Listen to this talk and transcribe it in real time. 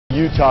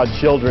Utah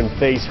children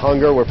face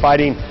hunger. We're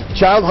fighting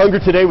child hunger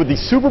today with the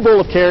Super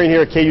Bowl of Caring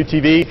here at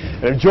KUTV,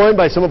 and I'm joined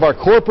by some of our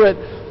corporate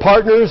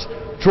partners.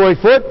 Troy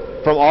Foote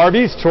from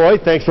Arby's. Troy,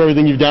 thanks for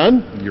everything you've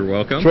done. You're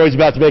welcome. Troy's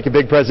about to make a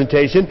big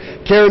presentation.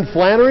 Karen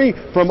Flannery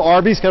from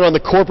Arby's, kind of on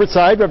the corporate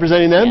side,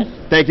 representing them.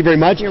 Yes. Thank you very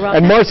much. You're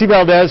welcome. And Marcy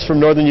Valdez from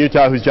Northern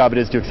Utah, whose job it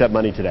is to accept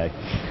money today.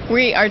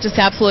 We are just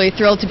absolutely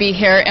thrilled to be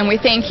here, and we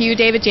thank you,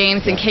 David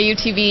James, and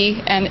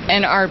KUTV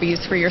and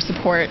Arby's for your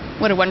support.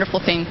 What a wonderful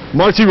thing.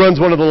 Marcy runs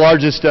one of the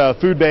largest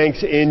food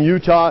banks in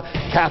Utah,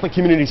 Catholic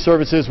Community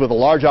Services, with a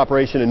large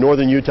operation in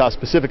Northern Utah,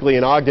 specifically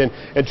in Ogden.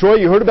 And Troy,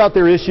 you heard about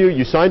their issue.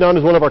 You signed on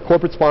as one of our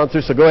corporate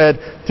sponsors, so go ahead,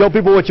 tell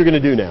people what you're going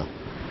to do now.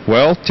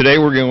 Well, today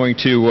we're going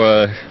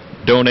to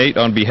donate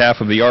on behalf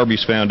of the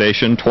Arby's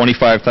Foundation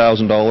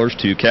 $25,000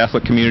 to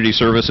Catholic Community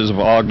Services of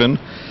Ogden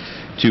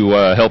to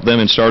help them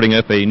in starting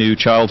up a new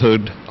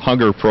childhood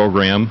hunger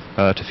program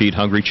to feed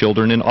hungry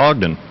children in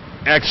Ogden.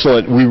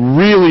 Excellent. We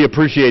really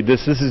appreciate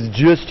this. This is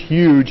just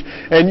huge.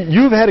 And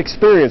you've had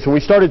experience. When we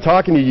started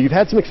talking to you, you've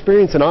had some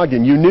experience in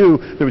Ogden. You knew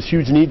there was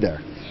huge need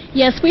there.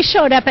 Yes, we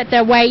showed up at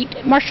the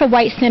Marshall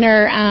White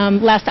Center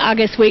last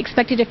August. We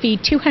expected to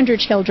feed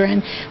 200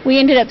 children. We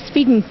ended up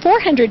feeding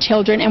 400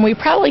 children, and we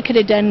probably could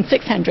have done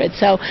 600.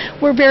 So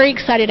we're very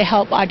excited to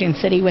help Ogden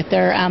City with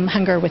their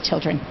hunger with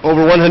children.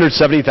 Over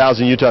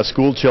 170,000 Utah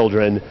school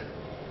children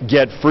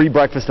get free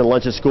breakfast and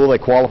lunch at school. They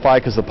qualify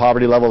because of the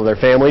poverty level of their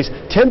families.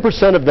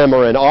 10% of them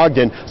are in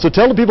Ogden. So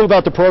tell the people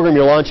about the program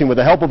you're launching with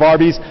the help of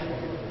Arby's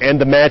and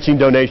the matching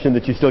donation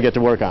that you still get to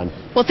work on.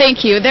 Well,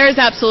 thank you. There is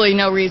absolutely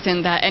no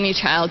reason that any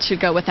child should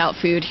go without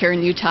food here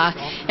in Utah.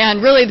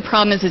 And really the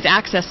problem is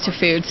access to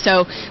food.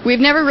 So we've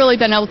never really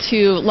been able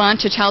to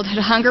launch a childhood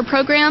hunger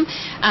program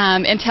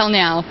until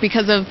now.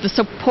 Because of the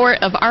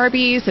support of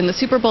Arby's and the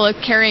Super Bowl of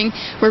Caring,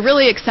 we're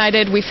really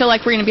excited. We feel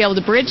like we're going to be able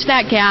to bridge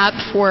that gap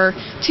for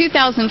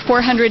 2,400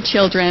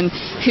 children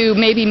who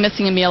may be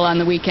missing a meal on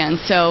the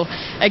weekend. So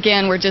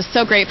again, we're just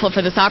so grateful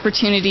for this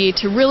opportunity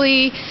to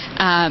really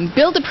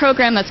build a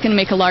program that's going to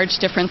make a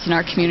large difference in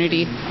our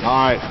community.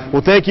 All right.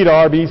 Well, thank you to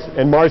Arby's.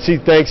 And Marcy,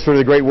 thanks for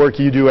the great work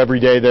you do every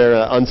day there,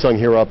 unsung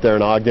hero up there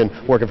in Ogden,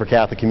 working for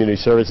Catholic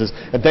Community Services.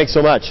 And thanks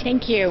so much.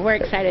 Thank you. We're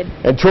excited.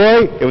 And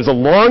Troy, it was a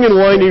long and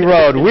winding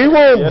road. We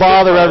won't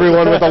bother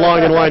everyone with a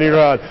long and winding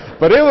road,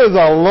 but it was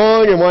a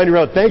long and winding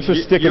road. Thanks for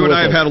sticking with us. You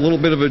and I have had a little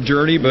bit of a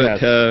journey,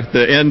 but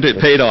the end, it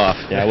paid off.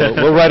 Yeah,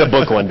 we'll write a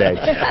book one day.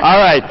 All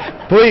right.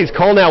 Please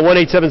call now,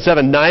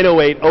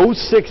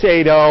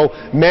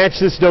 1-877-908-0680.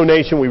 Match this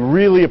donation. We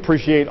really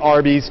appreciate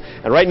Arby's.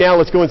 And right now,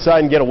 let's go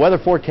inside and get a weather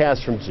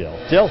forecast from Jill.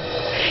 Jill?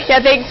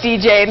 Yeah, thanks,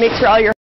 DJ. Thanks for all your